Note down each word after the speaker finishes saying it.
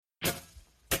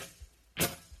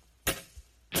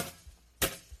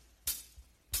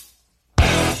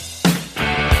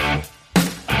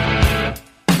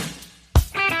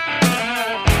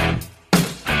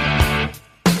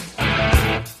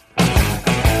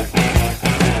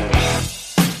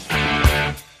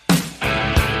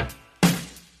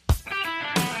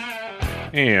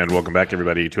And welcome back,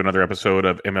 everybody, to another episode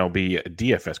of MLB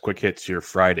DFS Quick Hits, your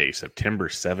Friday, September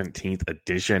 17th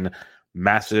edition.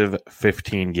 Massive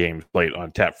 15 games played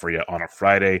on tap for you on a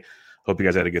Friday. Hope you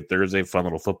guys had a good Thursday. Fun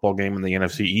little football game in the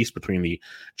NFC East between the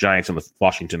Giants and the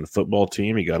Washington football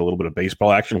team. You got a little bit of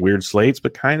baseball action, weird slates,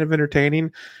 but kind of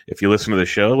entertaining. If you listen to the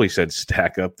show, we said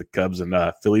stack up the Cubs and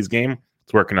Phillies game.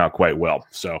 It's working out quite well.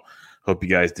 So hope you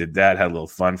guys did that. Had a little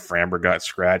fun. Framber got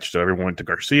scratched, so everyone went to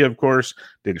Garcia, of course.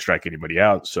 Didn't strike anybody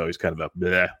out, so he's kind of a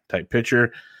bleh type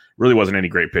pitcher. Really wasn't any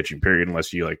great pitching, period,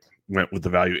 unless you went with the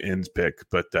value ends pick.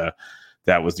 But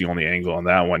that was the only angle on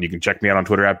that one. You can check me out on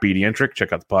Twitter at BDentric.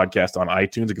 Check out the podcast on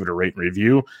iTunes and give it a rate and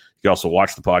review. You can also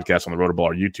watch the podcast on the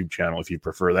Rotoballer YouTube channel if you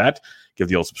prefer that. Give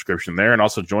the old subscription there. And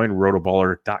also join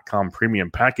rotoballer.com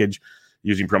premium package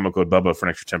using promo code BUBBA for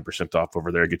an extra 10% off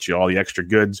over there. Get you all the extra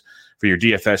goods for your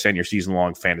DFS and your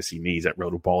season-long fantasy needs at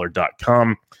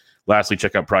rotoballer.com. Lastly,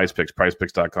 check out Prize Picks,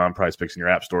 prizepicks.com. Prize Picks in your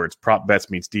app store. It's prop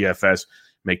bets meets DFS.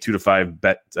 Make 2 to 5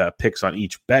 bet picks on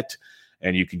each bet,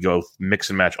 and you can go mix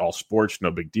and match all sports.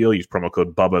 No big deal. Use promo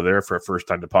code BUBBA there for a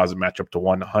first-time deposit match up to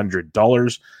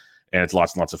 $100. And it's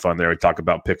lots and lots of fun there. We talk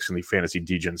about picks in the Fantasy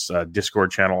Degens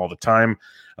Discord channel all the time,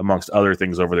 amongst other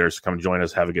things over there. So come join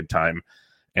us, have a good time,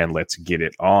 and let's get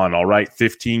it on. All right,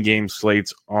 15-game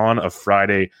slates on a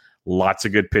Friday. Lots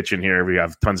of good pitching here. We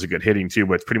have tons of good hitting, too,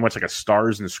 but it's pretty much like a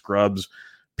stars and scrubs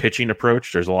pitching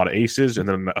approach. There's a lot of aces and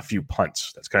then a few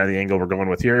punts. That's kind of the angle we're going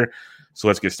with here. So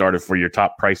let's get started. For your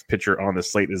top-priced pitcher on the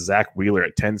slate is Zach Wheeler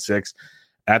at 10-6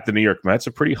 at the New York Mets.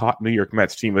 A pretty hot New York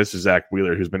Mets team. This is Zach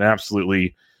Wheeler, who's been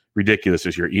absolutely ridiculous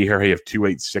this year. ERA of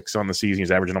 2.86 on the season.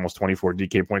 He's averaging almost 24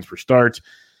 DK points per start.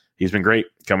 He's been great,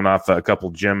 coming off a couple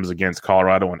gems against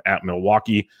Colorado and at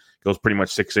Milwaukee. Goes pretty much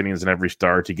 6 innings in every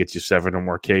start. He gets you 7 or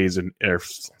more Ks, and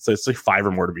let's say 5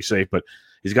 or more to be safe, but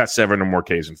he's got 7 or more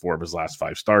Ks in 4 of his last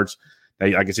 5 starts. Now,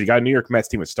 like I said, you got a New York Mets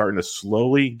team that's starting to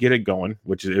slowly get it going,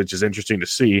 which is interesting to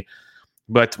see.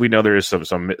 But we know there is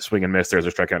some swing and miss there.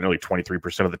 They're striking out nearly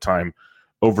 23% of the time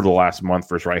over the last month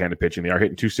for his right-handed pitching. They are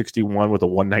hitting 261 with a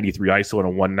 193 ISO and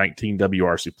a 119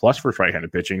 WRC plus for his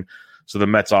right-handed pitching. So the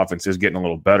Mets offense is getting a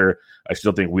little better. I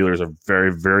still think Wheeler's a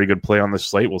very, very good play on this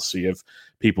slate. We'll see if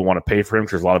people want to pay for him,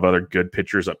 because there's a lot of other good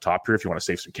pitchers up top here if you want to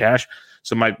save some cash.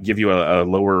 So it might give you a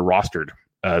lower rostered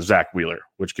Zach Wheeler,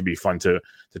 which could be fun to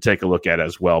take a look at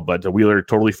as well. But Wheeler,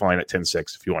 totally fine at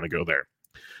 10-6 if you want to go there.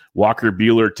 Walker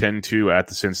Buehler, 10-2 at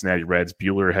the Cincinnati Reds.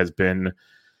 Buehler has been,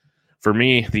 for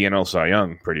me, the NL Cy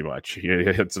Young, pretty much.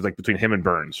 It's like between him and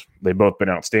Burns. They've both been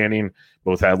outstanding.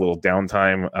 Both had a little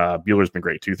downtime. Buehler's been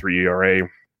great, 2.3 ERA,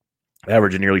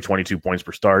 averaging nearly 22 points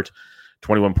per start.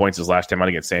 21 points his last time out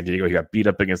against San Diego. He got beat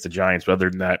up against the Giants, but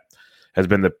other than that, has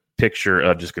been the picture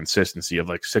of just consistency of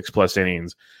like 6+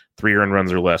 innings, 3 earned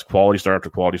runs or less, quality start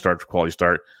after quality start after quality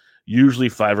start. Usually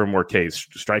 5 or more Ks.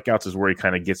 Strikeouts is where he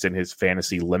kind of gets in his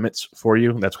fantasy limits for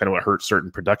you. That's kind of what hurts certain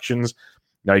productions.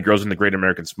 Now he grows in the Great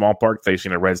American Small Park,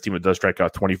 facing a Reds team that does strike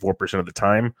out 24% of the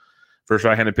time. First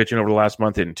right-handed pitching over the last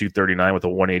month, hitting 239 with a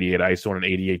 188 ISO and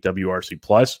an 88 WRC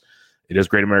plus. It is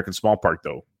Great American Small Park,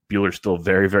 though. Buehler's still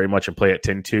very, very much in play at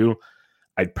 10-2.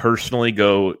 I'd personally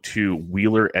go to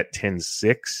Wheeler at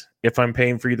 10-6 if I'm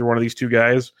paying for either one of these two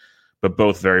guys, but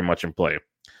both very much in play.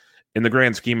 In the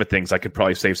grand scheme of things, I could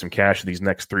probably save some cash. These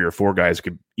next 3 or 4 guys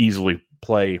could easily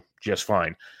play just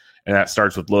fine. And that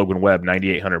starts with Logan Webb,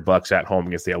 $9,800 at home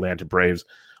against the Atlanta Braves.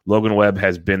 Logan Webb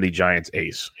has been the Giants'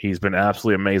 ace. He's been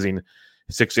absolutely amazing.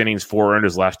 6 innings, 4 earned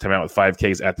his last time out with 5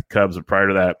 Ks at the Cubs. But prior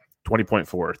to that, 20.4,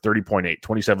 30.8,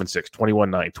 27.6,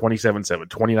 21.9, 27.7,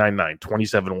 29.9,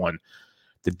 27.1.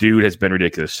 The dude has been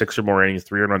ridiculous. 6 or more innings,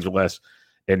 3 earned runs or less,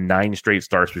 and 9 straight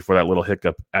starts before that little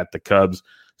hiccup at the Cubs.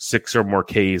 6 or more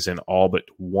Ks in all but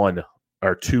 1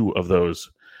 or 2 of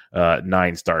those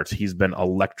 9 starts. He's been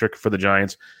electric for the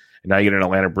Giants. And now you get an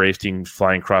Atlanta Braves team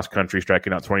flying cross-country,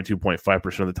 striking out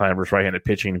 22.5% of the time versus right-handed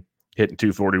pitching, hitting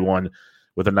 241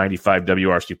 with a 95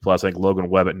 WRC+. I think Logan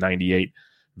Webb at 98,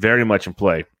 very much in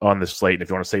play on this slate. And if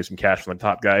you want to save some cash from the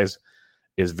top guys,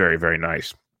 is very, very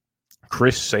nice.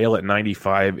 Chris Sale at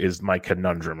 95 is my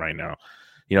conundrum right now.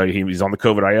 You know, he's on the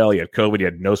COVID IL. He had COVID. He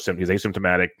had no symptoms. He's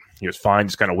asymptomatic. He was fine,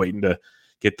 just kind of waiting to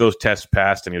get those tests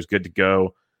passed, and he was good to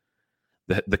go.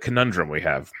 The conundrum we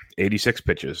have, 86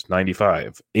 pitches,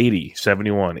 95, 80,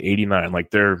 71, 89. Like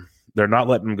they're not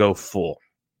letting him go full.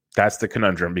 That's the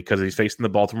conundrum, because he's facing the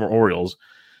Baltimore Orioles,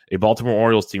 a Baltimore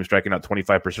Orioles team striking out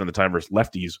 25% of the time versus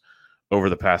lefties over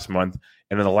the past month.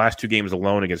 And in the last 2 games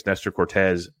alone against Nestor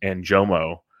Cortez and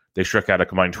Jomo, they struck out a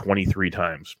combined 23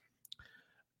 times.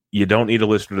 You don't need to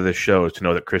listen to this show to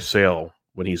know that Chris Sale,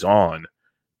 when he's on,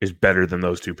 is better than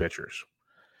those 2 pitchers.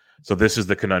 So this is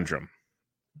the conundrum.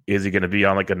 Is he going to be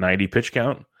on like a 90 pitch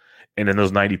count? And in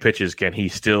those 90 pitches, can he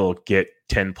still get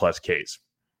 10 plus Ks?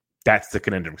 That's the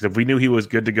conundrum. Because if we knew he was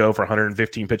good to go for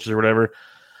 115 pitches or whatever,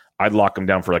 I'd lock him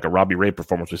down for like a Robbie Ray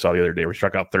performance we saw the other day where he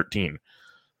struck out 13.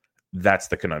 That's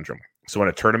the conundrum. So in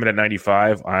a tournament at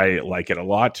 95, I like it a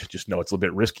lot. Just know it's a little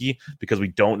bit risky because we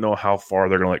don't know how far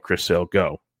they're going to let Chris Sale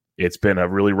go. It's been a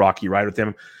really rocky ride with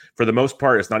him. For the most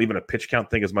part, it's not even a pitch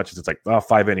count thing as much as it's like,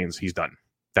 5 innings, he's done.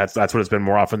 That's what it's been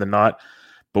more often than not.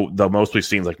 But the most we've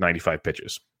seen is like 95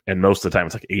 pitches. And most of the time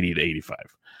it's like 80 to 85.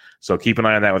 So keep an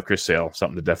eye on that with Chris Sale.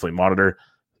 Something to definitely monitor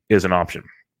is an option.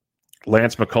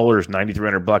 Lance McCullers,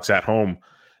 $9,300 at home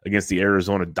against the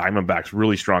Arizona Diamondbacks.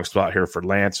 Really strong spot here for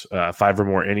Lance. 5 or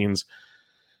more innings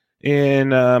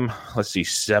in,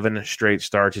 7 straight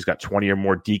starts. He's got 20 or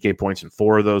more DK points in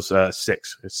 4 of those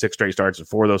 6. 6 straight starts in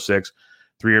 4 of those 6.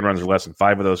 3 earned runs or less in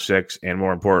 5 of those 6. And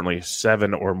more importantly,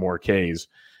 7 or more Ks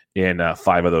in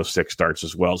 5 of those 6 starts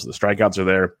as well. So the strikeouts are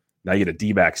there. Now you get a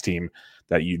D-backs team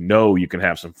that you can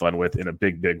have some fun with in a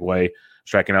big, big way.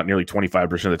 Striking out nearly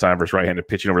 25% of the time versus right-handed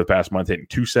pitching over the past month, hitting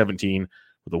 .217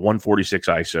 with a 146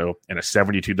 ISO and a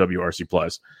 72 WRC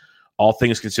plus. All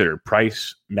things considered,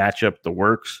 price, matchup, the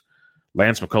works.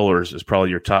 Lance McCullers is probably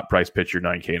your top price pitcher,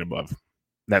 9K and above. And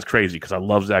that's crazy because I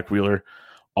love Zach Wheeler.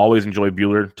 Always enjoy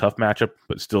Buehler. Tough matchup,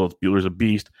 but still, Buehler's a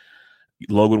beast.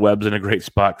 Logan Webb's in a great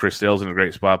spot. Chris Sale's in a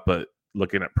great spot, but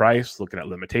looking at price, looking at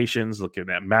limitations, looking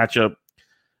at matchup,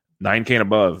 9K and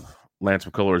above, Lance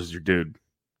McCullers is your dude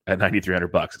at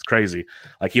 $9,300. It's crazy.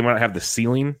 Like, he might not have the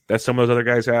ceiling that some of those other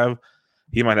guys have.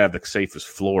 He might have the safest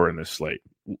floor in this slate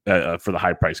for the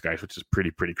high price guys, which is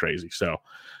pretty crazy. So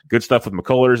good stuff with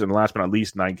McCullers. And last but not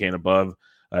least, 9K and above,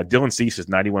 Dylan Cease is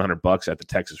 $9,100 at the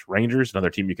Texas Rangers, another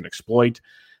team you can exploit.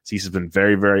 Cease has been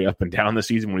very, very up and down this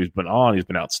season. When he's been on, he's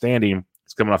been outstanding.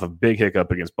 He's coming off a big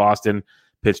hiccup against Boston,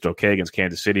 pitched okay against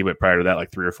Kansas City, but prior to that,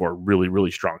 like 3 or 4 really,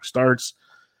 really strong starts.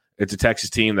 It's a Texas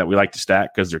team that we like to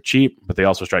stack because they're cheap, but they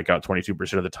also strike out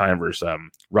 22% of the time versus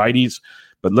righties.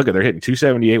 But look at, they're hitting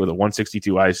 278 with a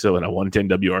 162 ISO and a 110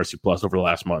 WRC plus over the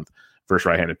last month versus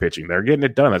right-handed pitching. They're getting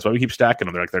it done. That's why we keep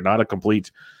stacking them. They're not a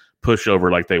complete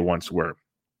pushover like they once were.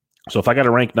 So if I got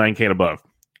to rank 9K and above,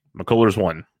 McCullers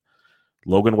 1,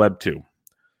 Logan Webb 2,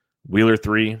 Wheeler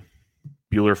 3,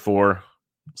 Buehler 4,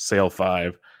 Sale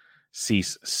 5,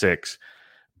 Cease 6.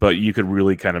 But you could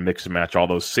really kind of mix and match all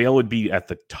those. Sale would be at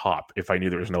the top if I knew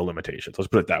there was no limitations. Let's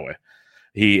put it that way.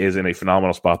 He is in a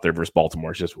phenomenal spot there versus Baltimore.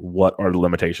 It's just, what are the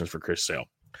limitations for Chris Sale?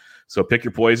 So pick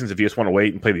your poisons. If you just want to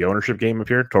wait and play the ownership game up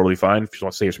here, totally fine. If you just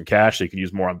want to save some cash so you can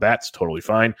use more on bats, totally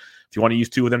fine. If you want to use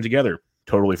 2 of them together,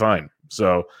 totally fine.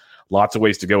 So lots of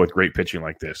ways to go with great pitching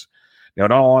like this. Now,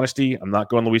 in all honesty, I'm not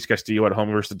going Luis Castillo at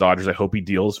home versus the Dodgers. I hope he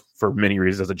deals for many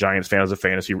reasons. As a Giants fan, as a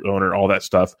fantasy owner, all that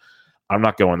stuff. I'm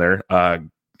not going there.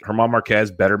 German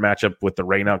Marquez, better matchup with the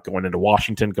rain out going into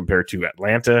Washington compared to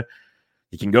Atlanta.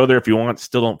 You can go there if you want.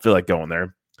 Still don't feel like going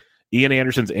there. Ian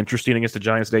Anderson's interesting against the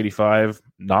Giants at 85.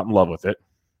 Not in love with it.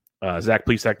 Zach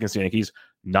Plesac against the Yankees,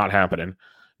 not happening.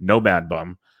 No Bad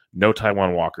Bum. No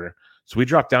Taijuan Walker. So we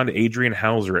dropped down to Adrian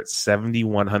Hauser at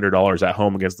 $7,100 at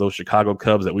home against those Chicago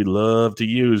Cubs that we love to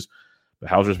use. But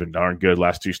Hauser's been darn good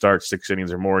last 2 starts, 6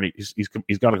 innings or more. And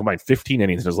he's gone to combine 15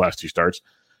 innings in his last 2 starts.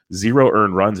 0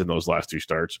 earned runs in those last 2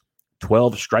 starts,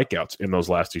 12 strikeouts in those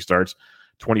last 2 starts,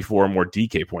 24 or more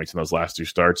DK points in those last 2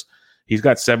 starts. He's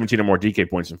got 17 or more DK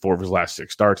points in 4 of his last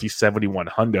 6 starts. He's 71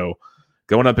 hundo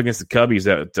going up against the Cubbies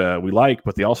that we like,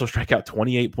 but they also strike out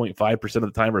 28.5% of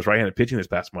the time versus right-handed pitching this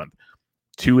past month.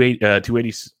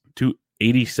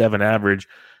 287 average,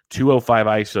 205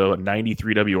 ISO,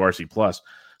 93 WRC plus.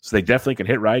 So they definitely can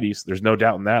hit righties. There's no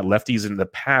doubt in that. Lefties in the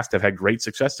past have had great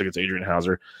success against Adrian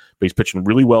Hauser, but he's pitching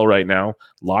really well right now.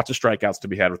 Lots of strikeouts to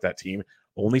be had with that team.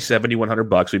 Only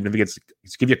 $7,100. Even if he gets,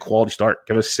 give you a quality start,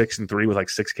 give us 6-3 with like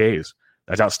 6 Ks.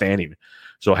 That's outstanding.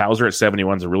 So Hauser at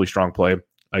 71 is a really strong play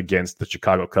against the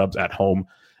Chicago Cubs at home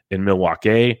in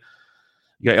Milwaukee.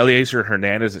 You got Eliezer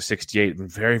Hernandez at 68.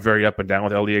 Very, very up and down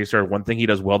with Eliezer. One thing he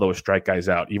does well, though, is strike guys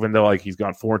out. Even though like he's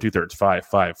gone 4 2/3, 5,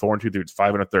 5, 4 2/3,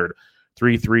 5 1/3,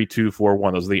 3, 3, 2, 4,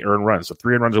 1. Those are the earned runs. So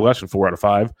 3 earned runs or less in 4 out of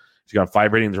 5. He's gone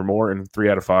 5 ratings or more in 3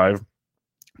 out of 5.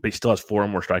 But he still has 4 or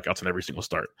more strikeouts in every single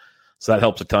start. So that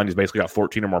helps a ton. He's basically got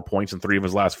 14 or more points in 3 of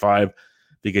his last 5. If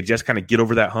he could just kind of get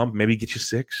over that hump, maybe get you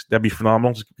 6. That'd be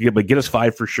phenomenal. But get us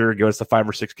 5 for sure. Give us the 5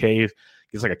 or 6 Ks. Get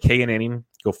us like a K an inning.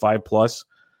 Go 5+.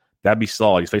 That'd be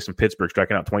solid. He's facing Pittsburgh,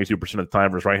 striking out 22% of the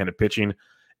time versus right-handed pitching.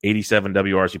 87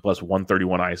 WRC plus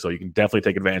 131 ISO. You can definitely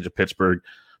take advantage of Pittsburgh.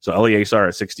 So Eliezer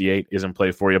at 68 is in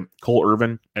play for you. Cole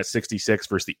Irvin at 66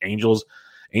 versus the Angels.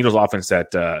 Angels offense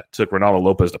that took Ronaldo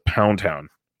Lopez to Pound Town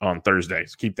on Thursday.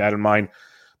 So keep that in mind.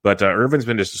 But Irvin's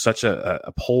been just such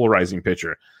a polarizing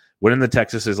pitcher. Winning the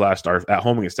Texas' last start at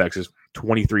home against Texas,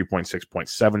 23.6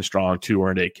 points, 7 strong, 2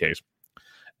 earned, 8 Ks.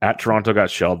 At Toronto, got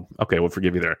shelled. Okay, we'll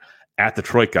forgive you there. At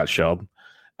Detroit, got shelled.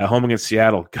 At home against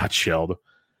Seattle, got shelled.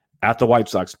 At the White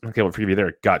Sox, okay, we'll forgive you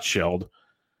there, got shelled.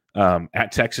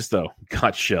 At Texas, though,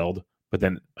 got shelled. But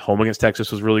then home against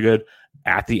Texas was really good.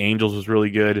 At the Angels was really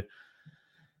good.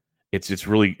 It's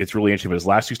really interesting. But his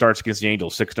last 2 starts against the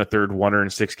Angels, 6 1/3, 1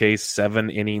 earned, 6 Ks, 7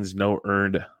 innings, no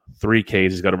earned, 3 Ks.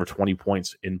 He's got over 20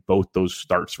 points in both those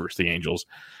starts versus the Angels.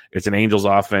 It's an Angels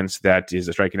offense that is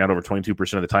striking out over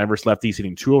 22% of the time versus lefties,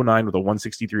 hitting 209 with a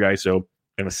 163 ISO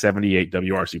and a 78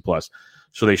 WRC plus.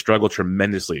 So they struggle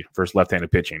tremendously versus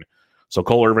left-handed pitching. So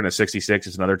Cole Irvin at 66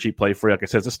 is another cheap play for you. Like I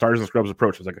said, it's a stars and scrubs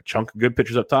approach. It's like a chunk of good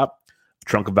pitchers up top, a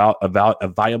chunk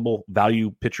of viable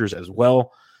value pitchers as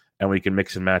well, and we can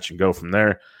mix and match and go from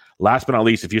there. Last but not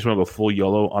least, if you just want to go full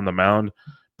YOLO on the mound,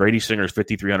 Brady Singer's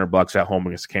 $5,300 at home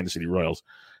against the Kansas City Royals.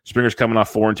 Springer's coming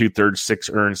off 4 2/3, 6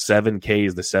 earned, 7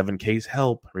 Ks. The 7 Ks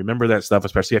help. Remember that stuff,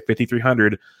 especially at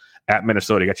 $5,300 at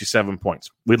Minnesota. Got you 7 points.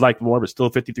 We'd like more, but still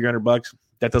 $5,300.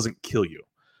 That doesn't kill you.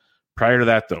 Prior to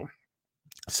that, though,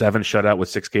 7 shutout with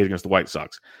 6 Ks against the White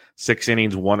Sox. 6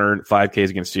 innings, 1 earned, 5 Ks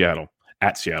against Seattle.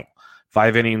 At Seattle.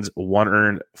 5 innings, 1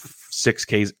 earned, 6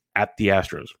 Ks at the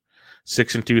Astros.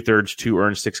 6 2/3, 2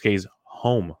 earned, 6 Ks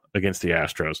home against the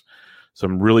Astros.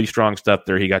 Some really strong stuff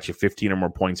there. He got you 15 or more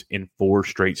points in 4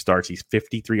 straight starts. He's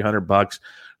 $5,300.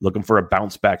 Looking for a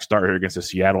bounce back start here against the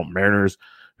Seattle Mariners,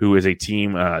 who is a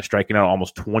team striking out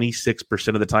almost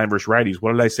 26% of the time versus righties.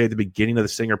 What did I say at the beginning of the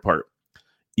Singer part?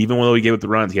 Even though he gave it the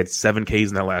runs, he had 7 Ks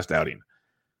in that last outing.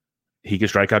 He can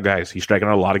strike out guys. He's striking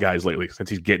out a lot of guys lately. Since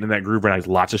he's getting in that groove right now, he's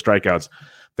lots of strikeouts.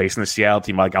 Facing the Seattle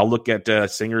team, like I'll look at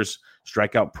Singer's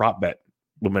strikeout prop bet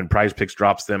when Prize Picks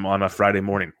drops them on a Friday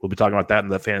morning. We'll be talking about that in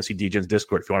the Fantasy DGens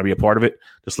Discord. If you want to be a part of it,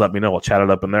 just let me know. I'll chat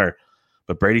it up in there.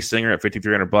 But Brady Singer at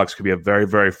 $5,300 could be a very,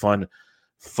 very fun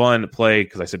play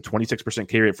because I said 26%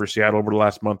 K rate for Seattle over the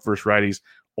last month versus righties,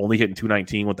 only hitting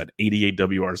 219 with that 88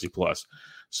 WRC plus.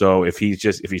 So if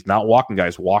he's not walking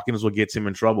guys, walking is what gets him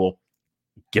in trouble.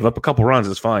 Give up a couple runs,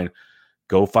 it's fine.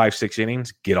 Go 5-6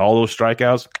 innings, get all those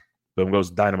strikeouts, boom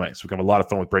goes dynamite. So we can have a lot of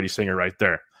fun with Brady Singer right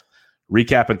there.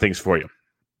 Recapping things for you.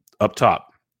 Up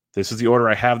top, this is the order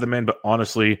I have them in, but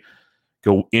honestly,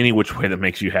 go any which way that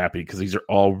makes you happy because these are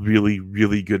all really,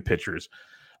 really good pitchers.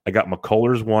 I got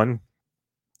McCullers 1.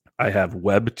 I have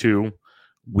Webb 2,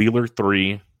 Wheeler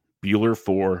 3, Buehler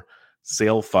 4,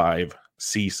 Sale 5,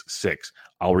 Cease 6.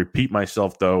 I'll repeat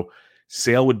myself, though.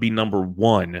 Sale would be number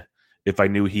 1 if I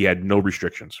knew he had no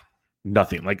restrictions.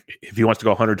 Nothing. Like, if he wants to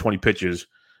go 120 pitches,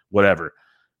 whatever,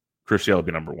 Chris Sale would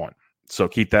be number 1. So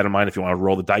keep that in mind if you want to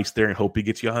roll the dice there and hope he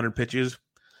gets you 100 pitches.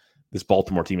 This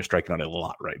Baltimore team is striking out a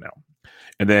lot right now.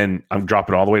 And then I'm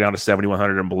dropping all the way down to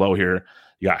 7,100 and below here.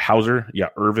 You got Hauser, you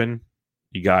got Irvin,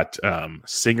 you got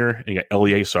Singer, and you got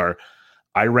Eleazar.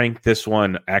 I rank this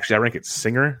one, actually, I rank it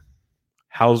Singer,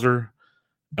 Hauser,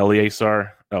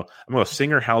 Eleazar. No, I'm going to go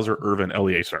Singer, Hauser, Irvin,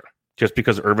 Eleazar. Just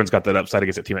because Irvin's got that upside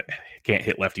against a team that can't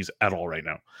hit lefties at all right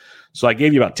now. So I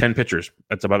gave you about 10 pitchers.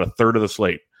 That's about a third of the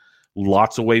slate.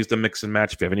 Lots of ways to mix and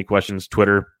match. If you have any questions,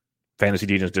 Twitter, Fantasy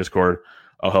DGens Discord,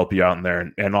 I'll help you out in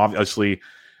there. And obviously,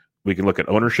 we can look at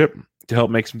ownership to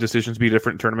help make some decisions be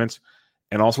different in tournaments,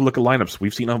 and also look at lineups.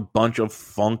 We've seen a bunch of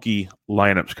funky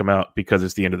lineups come out because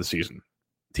it's the end of the season.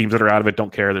 Teams that are out of it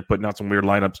don't care. They're putting out some weird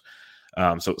lineups.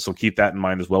 So keep that in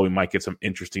mind as well. We might get some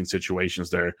interesting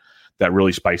situations there that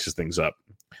really spices things up.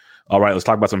 All right, let's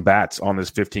talk about some bats on this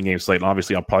 15-game slate. And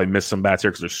obviously, I'll probably miss some bats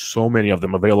here because there's so many of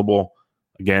them available.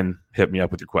 Again, hit me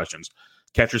up with your questions.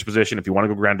 Catcher's position, if you want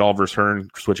to go Grandal versus Hearn,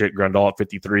 switch it. Grandal at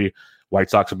 53. White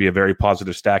Sox will be a very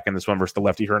positive stack in this one versus the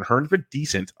lefty Hearn. Hearn's been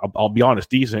decent. I'll be honest,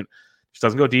 decent. Just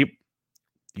doesn't go deep.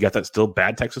 You got that still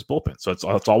bad Texas bullpen. So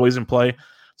it's always in play.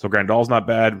 So Grandal's not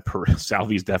bad.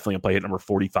 Salvi's definitely in play at number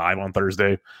 45 on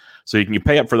Thursday. So you can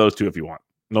pay up for those two if you want.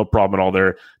 No problem at all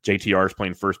there. JTR is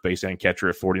playing first base and catcher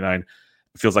at 49.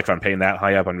 It feels like if I'm paying that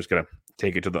high up, I'm just going to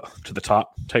take it to the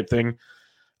top type thing.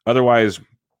 Otherwise,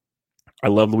 I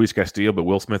love Luis Castillo, but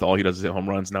Will Smith, all he does is hit home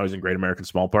runs. Now he's in Great American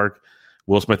Small Park.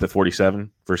 Will Smith at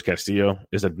 47 versus Castillo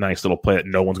is a nice little play that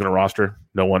no one's going to roster.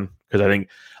 No one. Because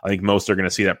I think most are going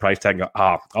to see that price tag and go,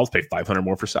 I'll pay $500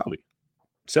 more for Salvi.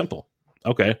 Simple.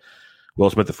 Okay.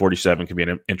 Will Smith at 47 could be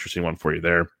an interesting one for you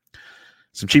there.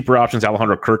 Some cheaper options,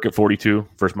 Alejandro Kirk at 42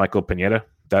 versus Michael Pineda.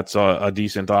 That's a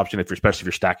decent option, especially if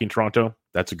you're stacking Toronto.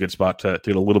 That's a good spot to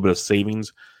get a little bit of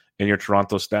savings in your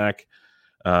Toronto stack.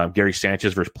 Gary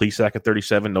Sanchez versus Plesac at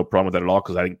 37. No problem with that at all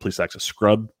because I think Plesac's a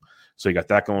scrub. So you got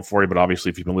that going for you. But obviously,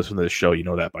 if you've been listening to this show, you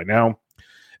know that by now.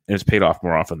 And it's paid off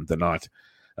more often than not.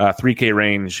 3K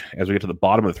range, as we get to the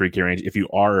bottom of the 3K range, if you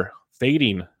are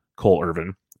fading Cole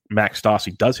Irvin, Max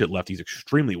Stassi does hit lefties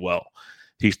extremely well.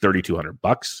 He's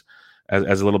 $3,200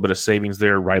 as a little bit of savings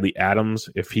there. Riley Adams,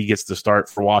 if he gets the start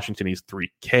for Washington, he's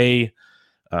 3K.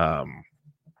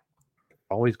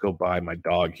 Always go by my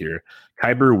dog here.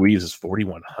 Kyber Ruiz is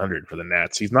 4,100 for the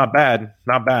Nats. He's not bad,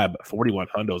 but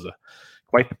 4,100 is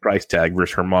quite the price tag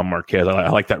versus German Marquez. I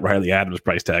like that Riley Adams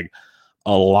price tag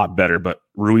a lot better, but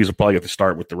Ruiz will probably get to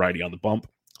start with the righty on the bump.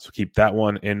 So keep that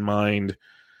one in mind.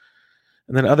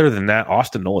 And then other than that,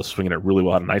 Austin Nola is swinging it really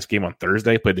well. Had a nice game on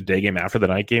Thursday. Played the day game after the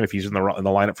night game. If he's in the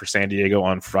lineup for San Diego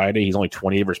on Friday, he's only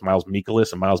 28 versus Miles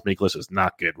Mikolas, and Miles Mikolas is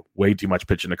not good. Way too much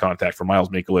pitch into contact for Miles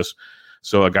Mikolas.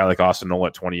 So a guy like Austin Nola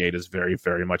at 28 is very,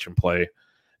 very much in play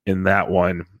in that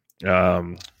one.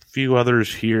 Few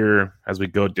others here as we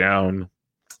go down.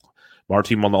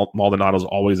 Martin Maldonado is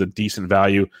always a decent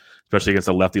value, especially against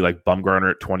a lefty like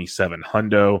Bumgarner at 27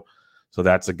 hundo. So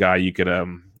that's a guy you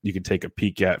could take a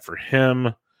peek at for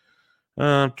him.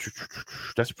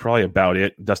 That's probably about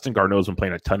it. Dustin Garneau's been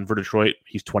playing a ton for Detroit.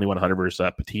 He's 2,100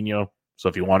 versus Patino. So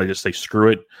if you want to just say screw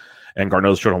it, and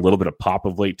Garneau's showing a little bit of pop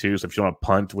of late too. So if you want to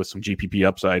punt with some GPP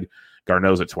upside,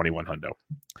 Garneau's at 2,100.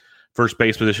 First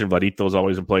base position, Vladito is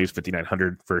always in place,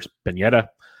 5,900 versus Pineda.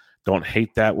 Don't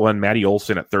hate that one. Matty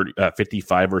Olson at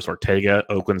 55 versus Ortega.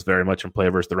 Oakland's very much in play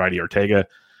versus the righty Ortega.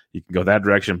 You can go that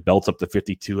direction. Belts up to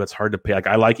 52. That's hard to pay. Like,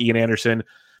 I like Ian Anderson.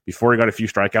 Before he got a few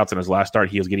strikeouts in his last start,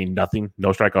 he was getting nothing, no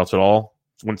strikeouts at all.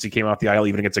 Once he came off the aisle,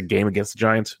 even against a game against the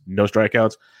Giants, no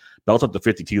strikeouts. Belts up to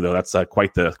 52, though. That's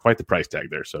quite the price tag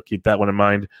there. So keep that one in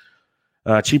mind.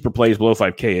 Cheaper plays below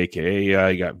 5K,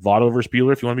 a.k.a. you got Votto versus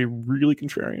Buehler if you want to be really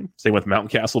contrarian. Same with Mountain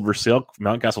Castle versus Silk.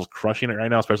 Mountain Castle's crushing it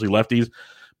right now, especially lefties.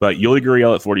 But Yuli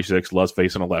Gurriel at 46 loves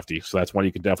facing a lefty. So that's one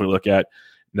you can definitely look at.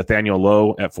 Nathaniel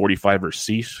Lowe at 45 versus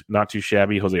Cease. Not too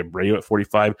shabby. Jose Abreu at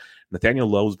 45. Nathaniel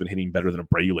Lowe has been hitting better than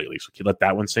Abreu lately. So can you let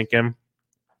that one sink in?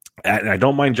 And I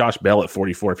don't mind Josh Bell at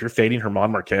 44. If you're fading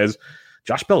German Marquez,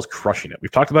 Josh Bell is crushing it.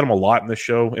 We've talked about him a lot in this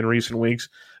show in recent weeks,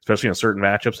 especially in certain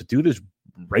matchups. The dude is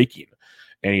raking,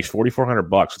 and he's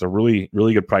 $4,400. It's a really,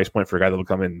 really good price point for a guy that will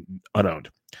come in unowned.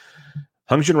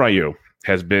 Hyun-Jin Ryu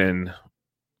has been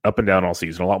up and down all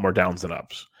season, a lot more downs than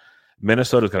ups.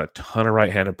 Minnesota's got a ton of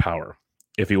right-handed power.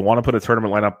 If you want to put a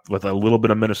tournament lineup with a little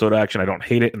bit of Minnesota action, I don't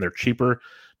hate it, and they're cheaper.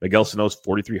 Miguel Sano's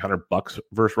 $4,300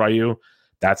 versus Ryu.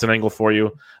 That's an angle for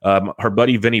you. Her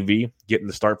buddy Vinny V getting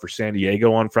the start for San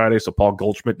Diego on Friday. So Paul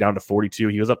Goldschmidt down to 42.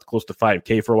 He was up to close to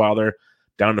 5K for a while there,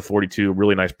 down to 42.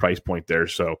 Really nice price point there.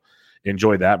 So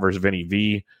enjoy that versus Vinny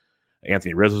V.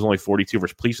 Anthony Rizzo's only 42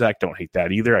 versus Plesac. Don't hate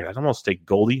that either. I'd almost take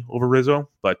Goldie over Rizzo,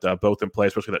 but both in play,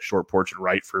 especially that short porch and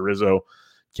right for Rizzo.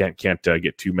 Can't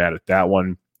get too mad at that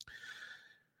one.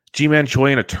 G-Man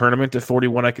Choi in a tournament at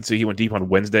 41. I could see he went deep on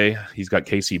Wednesday. He's got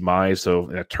Casey Mize. So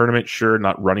in a tournament, sure,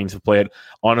 not running to play it.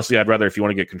 Honestly, I'd rather, if you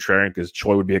want to get contrarian, because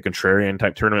Choi would be a contrarian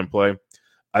type tournament play,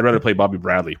 I'd rather play Bobby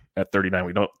Bradley at 39.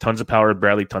 We know tons of power with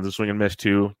Bradley, tons of swing and miss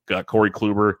too. Got Corey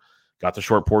Kluber, got the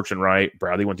short porch and right.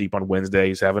 Bradley went deep on Wednesday.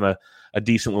 He's having a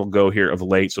decent little go here of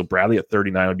late. So Bradley at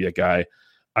 39 would be a guy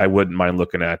I wouldn't mind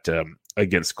looking at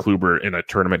against Kluber in a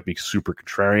tournament, be super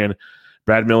contrarian.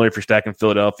 Brad Miller for stacking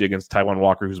Philadelphia against Taiwan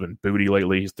Walker, who's been booty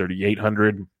lately. He's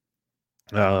 3,800.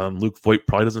 Luke Voigt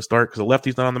probably doesn't start because the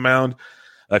lefty's not on the mound.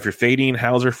 If you're fading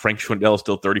Hauser, Frank Schwindel is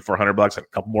still $3,400. A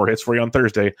couple more hits for you on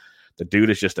Thursday. The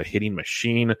dude is just a hitting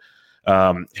machine.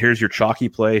 Here's your chalky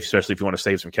play, especially if you want to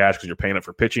save some cash because you're paying it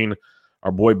for pitching.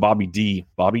 Our boy Bobby D,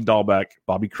 Bobby Dahlbeck.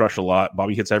 Bobby crushed a lot.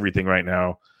 Bobby hits everything right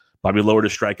now. Bobby lowered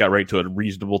his strikeout rate to a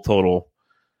reasonable total.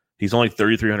 He's only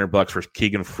 $3,300 for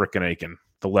Keegan frickin' Aiken,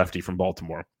 the lefty from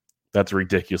Baltimore. That's a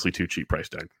ridiculously too cheap price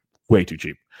tag. Way too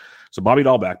cheap. So Bobby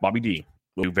Dahlbeck, Bobby D,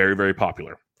 will be very, very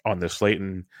popular on this slate,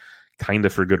 and kind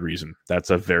of for good reason. That's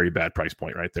a very bad price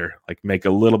point right there. Like, make a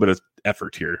little bit of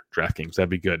effort here, DraftKings. That'd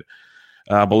be good.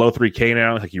 Below 3K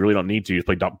now, like, you really don't need to. You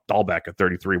play Dahlbeck at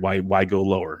 33. Why go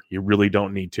lower? You really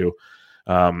don't need to.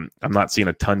 I'm not seeing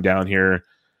a ton down here.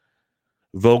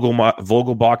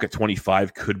 Vogelbach at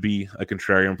 25 could be a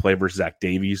contrarian play versus Zach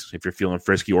Davies if you're feeling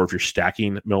frisky, or if you're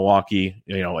stacking Milwaukee.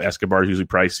 You know, Escobar is usually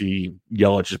pricey.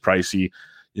 Yelich is pricey.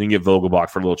 You can get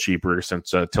Vogelbach for a little cheaper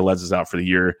since Tellez is out for the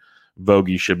year.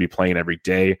 Vogie should be playing every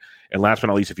day. And last but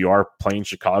not least, if you are playing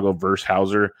Chicago versus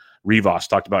Hauser, Rivas,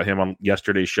 talked about him on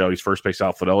yesterday's show. He's first base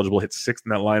outfield eligible, hit sixth in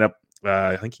that lineup.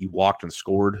 I think he walked and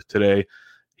scored today.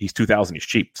 He's 2,000. He's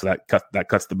cheap, so that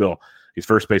cuts the bill. He's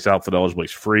first base outfield eligible.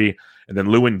 He's free. And then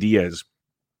Lewin Diaz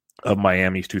of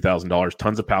Miami, he's $2,000.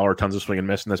 Tons of power, tons of swing and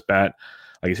miss in this bat.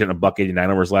 Like, he's hitting a $189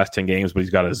 over his last 10 games, but he's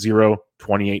got a 0,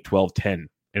 28, 12, 10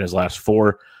 in his last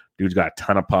 4. Dude's got a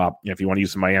ton of pop. If you want to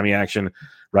use some Miami action,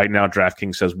 right now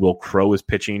DraftKings says Will Crowe is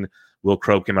pitching. Will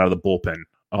Crowe came out of the bullpen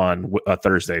on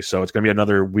Thursday, so it's going to be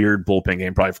another weird bullpen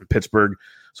game probably from Pittsburgh.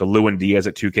 So Lewin Diaz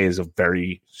at 2K is a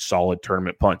very solid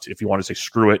tournament punt. If you want to say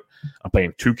screw it, I'm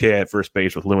playing 2K at first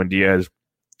base with Lewin Diaz.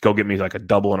 Go get me like a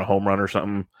double and a home run or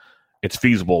something. It's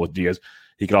feasible with Diaz.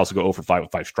 He could also go 0 for 5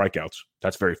 with 5 strikeouts.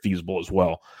 That's very feasible as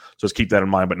well. So just keep that in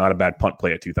mind, but not a bad punt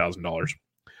play at $2,000.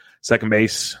 Second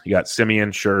base, you got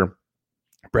Simeon, sure.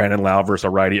 Brandon Lau versus a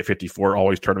righty at 54,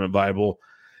 always tournament viable.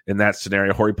 In that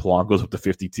scenario, Jorge Polanco's up to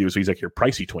 52, so he's like your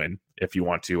pricey twin if you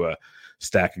want to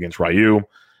stack against Ryu.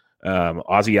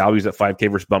 Ozzie Albies at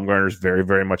 5K versus Bumgarner is very,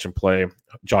 very much in play.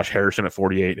 Josh Harrison at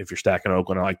 48 if you're stacking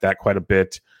Oakland. I like that quite a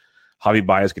bit. Javi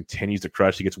Baez continues to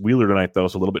crush. He gets Wheeler tonight, though,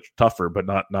 so a little bit tougher, but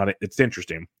not. It's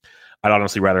interesting. I'd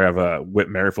honestly rather have Whit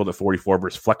Merrifield at 44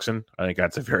 versus Flexen. I think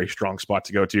that's a very strong spot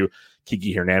to go to.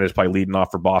 Kiki Hernandez probably leading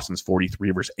off for Boston's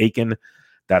 43 versus Aiken.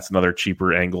 That's another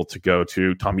cheaper angle to go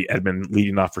to. Tommy Edman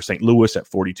leading off for St. Louis at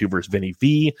 42 versus Vinny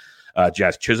V.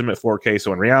 Jazz Chisholm at 4K.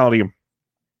 So in reality,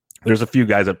 there's a few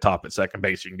guys up top at second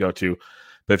base you can go to.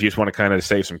 But if you just want to kind of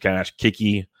save some cash,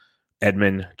 Kiki,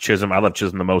 Edman, Chisholm. I love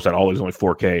Chisholm the most. I'd always only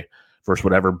 4K versus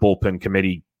whatever bullpen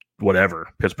committee, whatever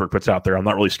Pittsburgh puts out there. I'm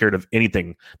not really scared of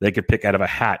anything they could pick out of a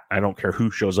hat. I don't care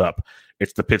who shows up.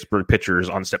 It's the Pittsburgh pitchers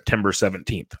on September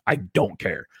 17th. I don't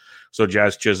care. So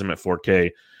Jazz Chisholm at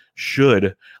 4K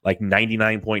should, like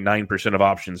 99.9% of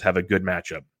options, have a good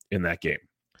matchup in that game.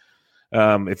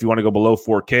 If you want to go below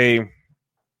 4K,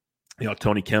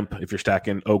 Tony Kemp if you're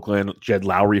stacking Oakland, Jed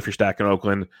Lowry if you're stacking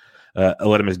Oakland,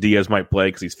 Aledmus Diaz might play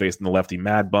because he's facing the lefty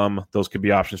Mad Bum. Those could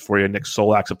be options for you. Nick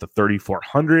Solak's up to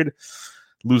 3,400.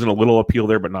 Losing a little appeal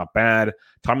there, but not bad.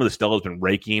 Tommy Listello has been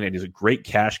raking, and he's a great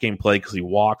cash game play because he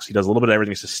walks. He does a little bit of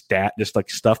everything. It's a stat, just like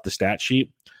stuff the stat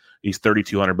sheet. He's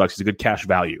 $3,200. He's a good cash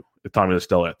value. Tommy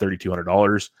Listello at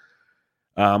 $3,200.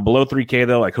 Below 3K,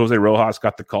 though, like Jose Rojas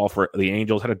got the call for the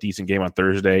Angels. Had a decent game on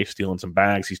Thursday, stealing some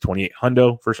bags. He's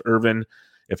 2,800 versus Irvin.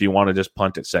 If you want to just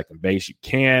punt at second base, you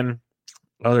can.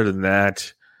 Other than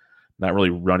that, not really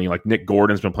running. Like Nick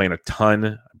Gordon's been playing a ton.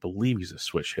 I believe he's a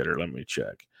switch hitter. Let me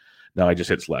check. No, he just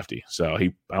hits lefty. So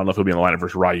I don't know if he'll be in the lineup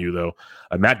versus Ryu, though.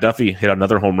 Matt Duffy hit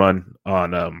another home run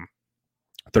on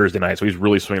Thursday night. So he's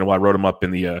really swinging a lot. I wrote him up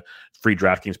in the free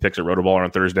DraftKings picks at Rotoballer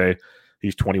on Thursday.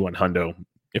 He's 2,100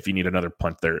 if you need another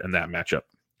punt there in that matchup.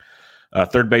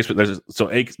 Third base,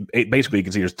 basically you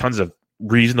can see there's tons of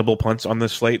reasonable punts on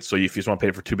this slate. So if you just want to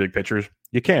pay for two big pitchers,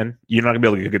 you can. You're not going to be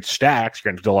able to get good stacks.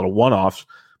 You're going to do a lot of one-offs,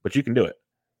 but you can do it.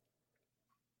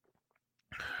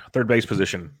 Third base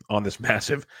position on this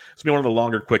massive. It's been one of the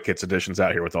longer quick hits editions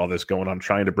out here with all this going on,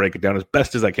 trying to break it down as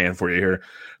best as I can for you here.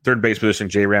 Third base position,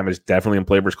 J-Ram is definitely in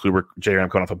play versus Kluber. J-Ram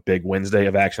coming off a big Wednesday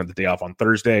of action at the day off on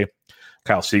Thursday.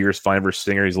 Kyle Seager's fine versus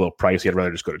Singer. He's a little pricey. I'd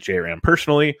rather just go to J-Ram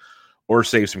personally or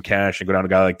save some cash and go down to a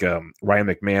guy like Ryan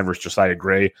McMahon versus Josiah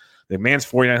Gray. McMahon's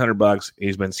 $4,900.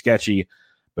 He's been sketchy,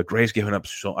 but Gray's given up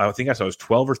I think I saw it was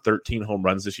 12 or 13 home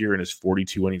runs this year in his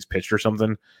 42 innings pitched or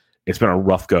something. It's been a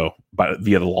rough go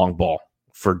via the long ball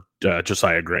for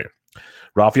Josiah Gray.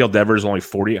 Rafael Devers is only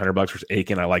 $4,800 versus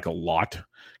Aiken. I like a lot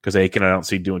because Aiken I don't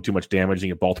see doing too much damage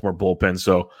in a Baltimore bullpen.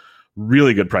 So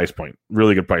really good price point.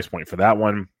 Really good price point for that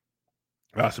one.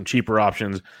 Some cheaper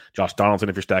options. Josh Donaldson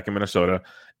if you're stacking Minnesota.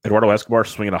 Eduardo Escobar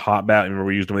swinging a hot bat. I remember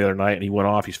we used him the other night and he went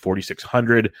off. He's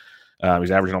 4,600.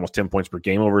 He's averaging almost 10 points per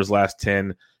game over his last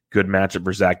 10. Good matchup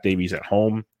for Zach Davies at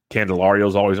home. Candelario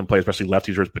is always in play, especially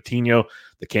lefties versus Patino.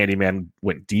 The Candyman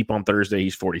went deep on Thursday.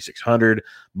 He's 4,600.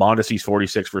 Mondesi's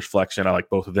 46 versus Flexion. I like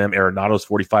both of them. Arenado's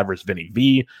 45 versus Vinny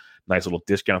V. Nice little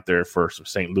discount there for some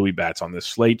St. Louis bats on this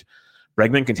slate.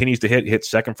 Bregman continues to hit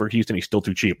second for Houston. He's still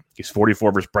too cheap. He's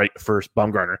 44 versus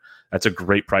Bumgarner. That's a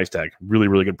great price tag. Really,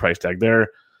 really good price tag there.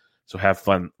 So have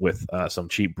fun with some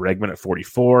cheap Bregman at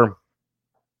 44.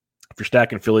 If you're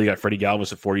stacking Philly, you got Freddie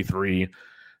Galvis at 43.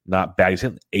 Not bad. He's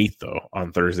hitting 8th, though,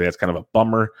 on Thursday. That's kind of a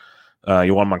bummer.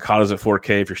 You want Moncada's at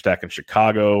 4K if you're stacking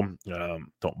Chicago.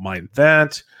 Don't mind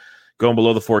that. Going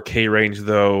below the 4K range,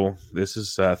 though, this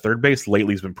is third base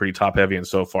lately has been pretty top-heavy, and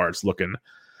so far it's looking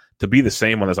to be the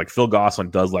same one. There's like Phil Gosselin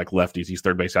does like lefties. He's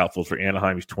third base outfield for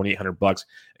Anaheim. He's $2,800.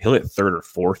 He'll hit third or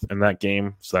fourth in that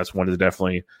game, so that's one to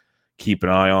definitely keep an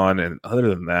eye on. And other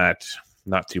than that,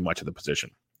 not too much of the position.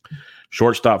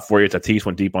 Shortstop for you, Tatis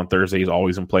went deep on Thursday. He's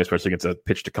always in play, especially against a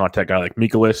pitch-to-contact guy like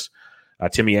Mikolas.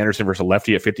 Timmy Anderson versus a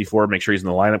lefty at 54. Make sure he's in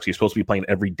the lineup. He's supposed to be playing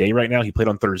every day right now. He played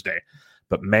on Thursday.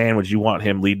 But, man, would you want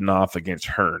him leading off against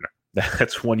Hearn?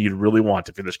 That's one you'd really want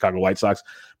if you're the Chicago White Sox.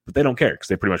 But they don't care because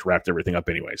they pretty much wrapped everything up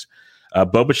anyways.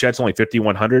 Bo Bichette's only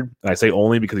 $5,100. And I say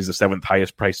only because he's the 7th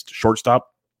highest-priced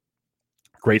shortstop.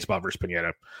 Great spot versus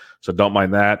Pineda. So don't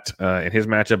mind that. In his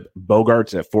matchup,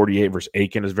 Bogarts at 48 versus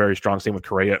Aiken is very strong. Same with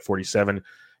Correa at 47.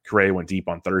 Correa went deep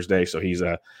on Thursday, so he's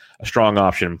a strong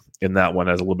option in that one,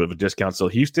 has a little bit of a discount. So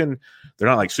Houston, they're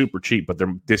not like super cheap, but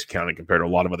they're discounted compared to a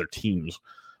lot of other teams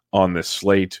on this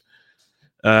slate.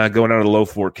 Going down to the low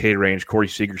 4K range, Corey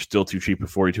Seager's still too cheap at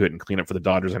 42 hit and clean up for the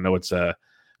Dodgers. I know it's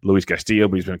Luis Castillo,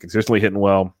 but he's been consistently hitting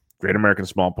well. Great American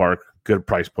Small Park, good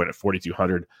price point at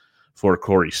 4,200 for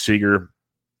Corey Seager.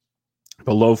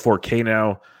 Below 4K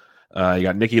now, you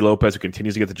got Nicky Lopez, who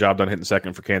continues to get the job done hitting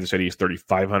second for Kansas City. He's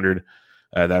 3,500.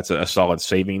 That's a solid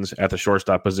savings at the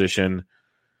shortstop position.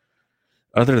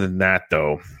 Other than that,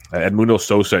 though, Edmundo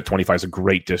Sosa at 25 is a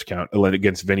great discount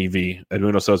against Vinny V.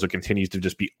 Edmundo Sosa continues to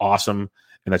just be awesome,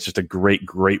 and that's just a great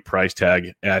price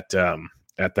tag at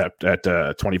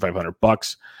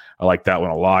 $2,500. I like that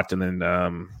one a lot. And then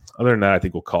other than that, I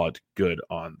think we'll call it good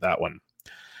on that one.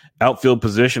 Outfield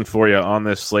position for you on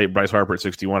this slate, Bryce Harper at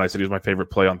 61. I said he was my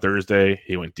favorite play on Thursday.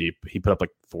 He went deep. He put up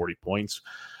like 40 points.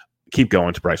 Keep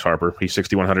going to Bryce Harper. He's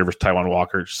 6,100 versus Taijuan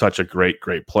Walker. Such a great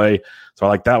play. So I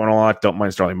like that one a lot. Don't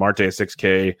mind Starling Marte at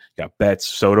 6K. You got Betts.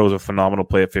 Soto's a phenomenal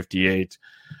play at 58.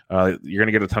 You're going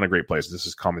to get a ton of great plays. This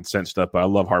is common sense stuff, but I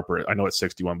love Harper. I know it's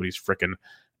 61, but he's freaking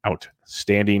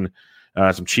outstanding.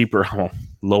 Some cheaper,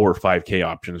 lower 5K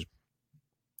options.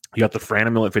 You got the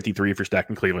Franmil at 53 if you're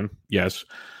stacking Cleveland. Yes.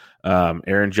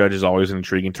 Aaron Judge is always an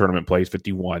intriguing tournament play. He's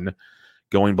 51.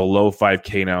 Going below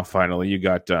 5K now, finally. You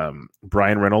got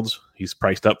Brian Reynolds. He's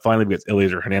priced up finally. We got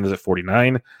Eliezer Hernandez at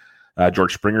 49.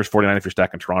 George Springer's 49 if you're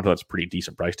stacking Toronto. That's a pretty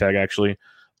decent price tag, actually.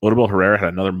 Odubel Herrera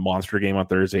had another monster game on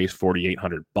Thursday. He's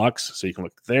 $4,800, so you can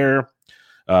look there.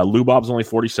 Lou Bob's only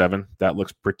 47. That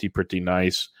looks pretty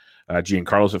nice.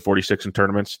 Giancarlo's at 46 in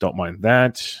tournaments. Don't mind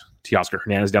that. Teoscar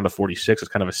Hernandez down to 46. It's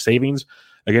kind of a savings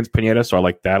against Pineda, so I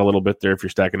like that a little bit there if you're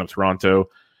stacking up Toronto.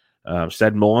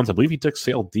 Sed Mullins, I believe he took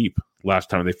Sale deep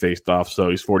last time they faced off, so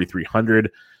he's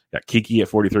 4,300. Got Kiki at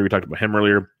 43. We talked about him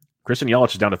earlier. Christian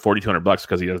Yelich is down to $4,200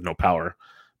 because he has no power,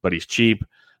 but he's cheap.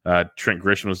 Trent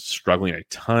Grisham was struggling a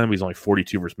ton. He's only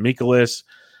 42 versus Mikolas.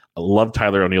 I love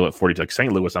Tyler O'Neill at 42. Like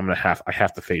St. Louis, I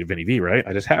have to fade Vinny V, right?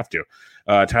 I just have to.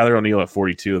 Tyler O'Neill at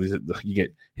 42. You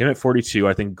get him at 42.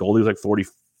 I think Goldie was like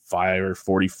 45 or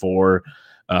 44.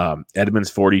 Edmonds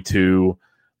 42.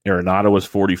 Arenado was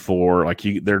 44. Like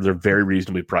they're very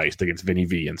reasonably priced against Vinny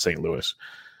V in St. Louis.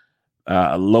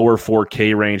 Lower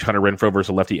 4K range, Hunter Renfroe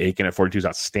versus lefty Aiken at 42 is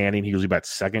outstanding. He usually bats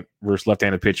second versus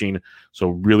left-handed pitching. So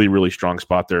really strong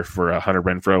spot there for Hunter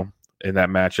Renfroe in that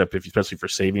matchup, especially for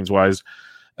savings-wise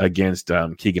against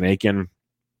Keegan Aiken.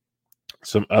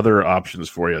 Some other options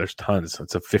for you. There's tons.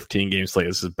 It's a 15-game slate.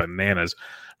 This is bananas.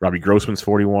 Robbie Grossman's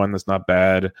 41. That's not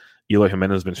bad. Eloy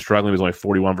Jimenez has been struggling. He's only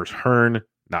 41 versus Hearn.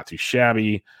 Not too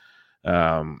shabby.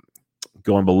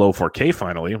 Going below 4K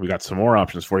finally. We got some more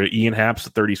options for you. Ian Happ's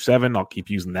at 37. I'll keep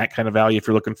using that kind of value if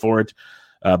you're looking for it.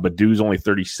 Badu's only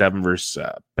 37 versus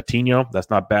Patino.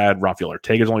 That's not bad. Rafael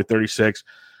Ortega's only 36.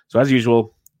 So as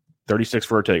usual, 36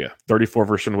 for Ortega, 34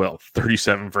 for Shinwell,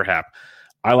 37 for Happ.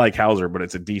 I like Hauser, but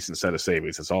it's a decent set of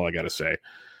savings. That's all I got to say.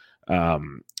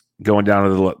 Going down to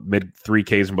the mid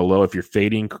 3Ks and below, if you're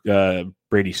fading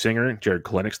Brady Singer, Jared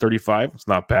Kalenic 35. It's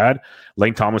not bad.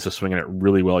 Lane Thomas is swinging it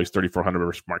really well. He's 3,400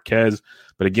 versus Marquez.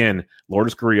 But again,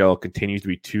 Lourdes Gurriel continues to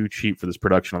be too cheap for this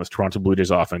production on this Toronto Blue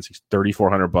Jays offense. He's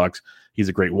 $3,400. He's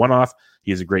a great one-off.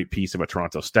 He is a great piece of a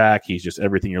Toronto stack. He's just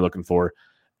everything you're looking for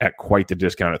at quite the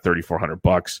discount at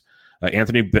 $3,400.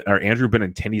 Andrew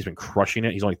Benintendi has been crushing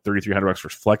it. He's only $3,300 for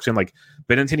flexing. Like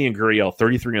Benintendi and Gurriel,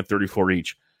 33 and 34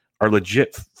 each, are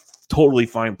legit, totally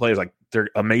fine plays. Like they're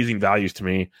amazing values to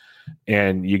me,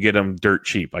 and you get them dirt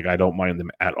cheap. Like I don't mind them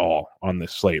at all on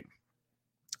this slate.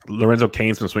 Lorenzo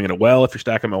Cain's been swinging it well. If you're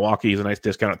stacking Milwaukee, he's a nice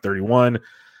discount at 31.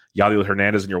 Yadiel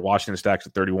Hernandez in your Washington stacks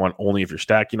at 31, only if you're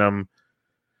stacking them.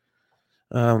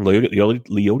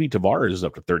 Leody Tavares is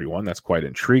up to 31. That's quite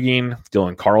intriguing.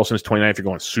 Dylan Carlson is 29. If you're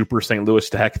going super St. Louis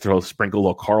stack, sprinkle a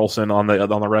little Carlson on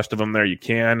the rest of them there. You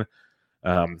can.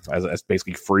 As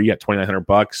basically free at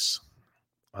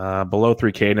 $2,900. Below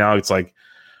 3K now, it's like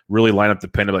really lineup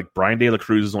dependent. Like Brian De La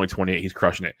Cruz is only 28. He's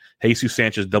crushing it. Jesus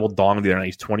Sanchez double dong the other night.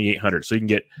 He's 2,800. So you can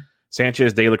get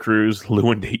Sanchez, De La Cruz,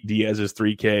 Lewin Diaz is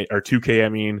 3K or 2K. I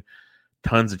mean,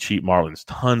 tons of cheap Marlins,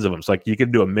 tons of them. So like you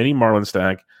can do a mini Marlin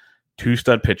stack, 2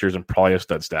 stud pitchers, and probably a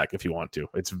stud stack if you want to.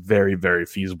 It's very, very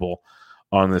feasible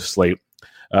on this slate.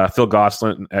 Phil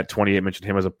Gosselin at 28, mentioned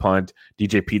him as a punt.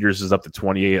 DJ Peters is up to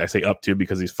 28. I say up to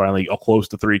because he's finally close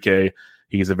to 3K.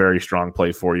 He's a very strong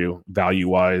play for you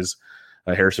value-wise.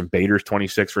 Harrison Bader's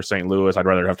 26 for St. Louis. I'd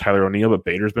rather have Tyler O'Neill, but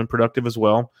Bader's been productive as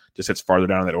well. Just sits farther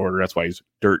down in that order. That's why he's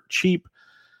dirt cheap.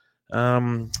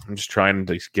 I'm just trying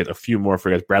to get a few more for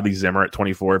you guys. Bradley Zimmer at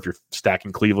 24. If you're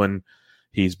stacking Cleveland,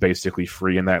 he's basically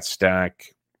free in that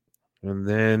stack. And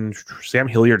then Sam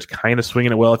Hilliard's kind of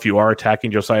swinging it well. If you are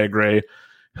attacking Josiah Gray,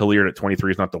 Hilliard at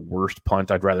 23 is not the worst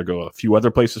punt. I'd rather go a few other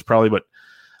places probably, but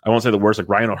I won't say the worst. Like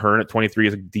Ryan O'Hearn at 23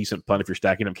 is a decent punt if you're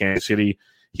stacking up Kansas City.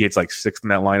 He hits like sixth in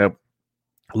that lineup.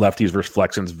 Lefties versus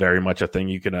Flexens, very much a thing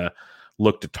you can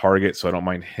look to target, so I don't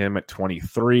mind him at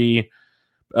 23.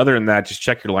 Other than that, just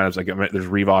check your lineups. Like there's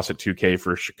Rivas at 2K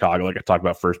for Chicago. Like I talked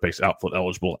about, first base outfield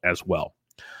eligible as well.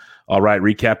 All right,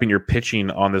 recapping your pitching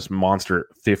on this monster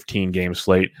 15-game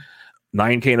slate.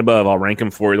 9K and above, I'll rank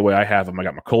them for you the way I have them. I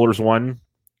got McCullers 1,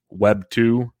 Webb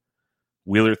 2,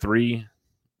 Wheeler 3,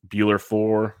 Bueller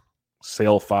 4,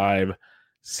 Sale 5,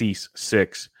 Cease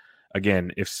 6.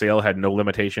 Again, if Sale had no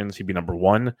limitations, he'd be number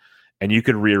 1. And you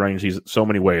could rearrange these so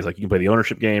many ways. Like you can play the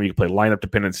ownership game, you can play lineup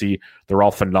dependency. They're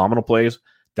all phenomenal plays.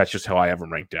 That's just how I have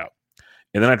them ranked out.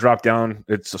 And then I drop down.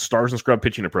 It's a stars and scrub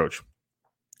pitching approach.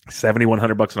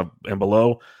 $7,100 and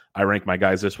below. I rank my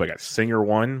guys this way. I got Singer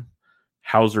 1,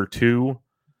 Hauser 2,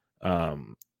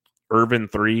 Irvin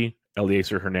 3,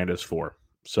 Eliezer Hernandez 4.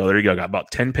 So there you go. Got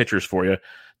about 10 pitchers for you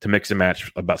to mix and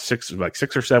match. About six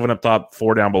or seven up top,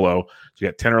 4 down below. So you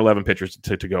got 10 or 11 pitchers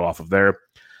to go off of there.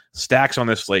 Stacks on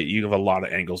this slate, you have a lot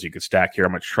of angles you could stack here.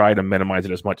 I'm going to try to minimize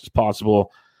it as much as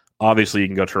possible. Obviously, you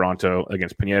can go Toronto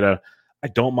against Pineda. I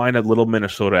don't mind a little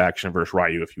Minnesota action versus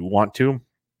Ryu if you want to.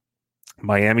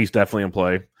 Miami's definitely in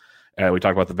play. We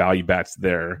talked about the value bats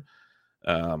there.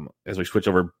 As we switch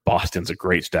over, Boston's a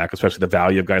great stack, especially the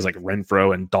value of guys like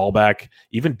Renfroe and Dahlback.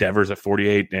 Even Devers at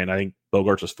 48, and I think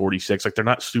Bogarts was 46. Like, they're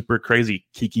not super crazy.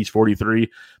 Kiki's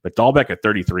 43, but Dahlback at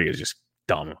 33 is just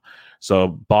dumb. So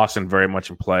Boston very much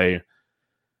in play.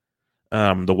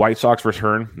 The White Sox versus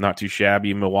Hearn, not too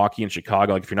shabby. Milwaukee and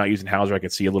Chicago. Like if you're not using Hauser, I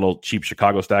could see a little cheap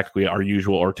Chicago stack. We our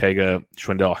usual Ortega,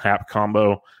 Schwindel, Happ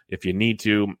combo if you need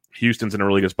to. Houston's in a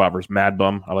really good spot versus Mad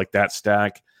Bum. I like that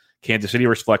stack. Kansas City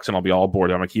versus Flexen, I'll be all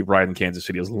aboard. I'm going to keep riding Kansas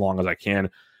City as long as I can.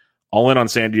 All in on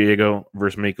San Diego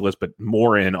versus Mikolas, but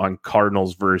more in on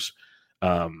Cardinals versus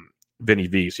Vinny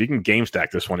V. So you can game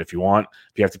stack this one if you want.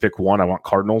 If you have to pick one, I want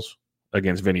Cardinals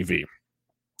against Vinny V.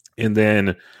 And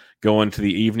then going to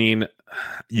the evening,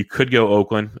 you could go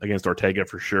Oakland against Ortega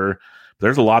for sure. But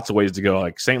there's lots of ways to go.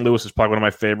 Like St. Louis is probably one of my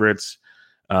favorites.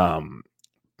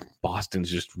 Boston's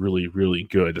just really, really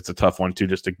good. It's a tough one too.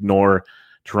 Just ignore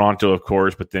Toronto, of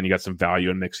course, but then you got some value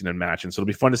in mixing and matching. So it'll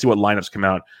be fun to see what lineups come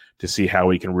out to see how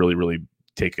we can really, really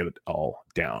take it all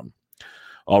down.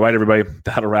 All right, everybody,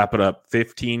 that'll wrap it up.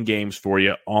 15 games for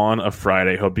you on a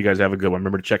Friday. Hope you guys have a good one.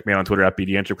 Remember to check me out on Twitter at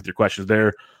BDentric with your questions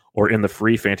there, or in the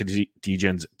free Fantasy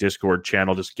Degens Discord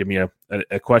channel. Just give me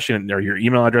a question or your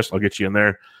email address. I'll get you in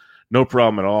there. No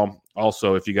problem at all.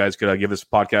 Also, if you guys could give this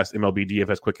podcast, MLB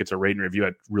DFS Quick Hits, a rate and review,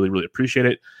 I'd really, really appreciate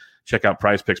it. Check out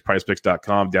PrizePicks,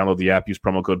 prizepicks.com. Download the app. Use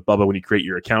promo code BUBBA when you create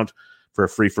your account for a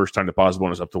free first-time deposit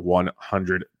bonus up to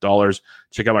 $100.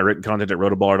 Check out my written content at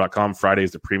rotoballer.com. Friday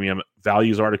is the premium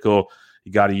values article.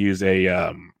 You got to use if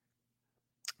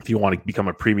you want to become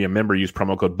a premium member, use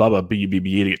promo code BUBBA,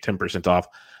 BUBBE, to get 10% off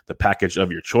the package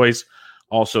of your choice.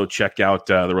 Also, check out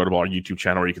the Rotoballer YouTube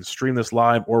channel where you can stream this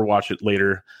live or watch it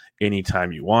later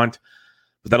anytime you want.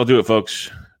 But that'll do it, folks.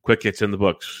 Quick Hits in the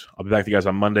books. I'll be back with you guys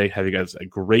on Monday. Have you guys a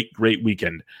great, great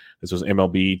weekend. This was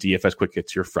MLB DFS Quick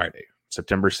Hits, your Friday,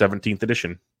 September 17th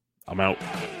edition. I'm out.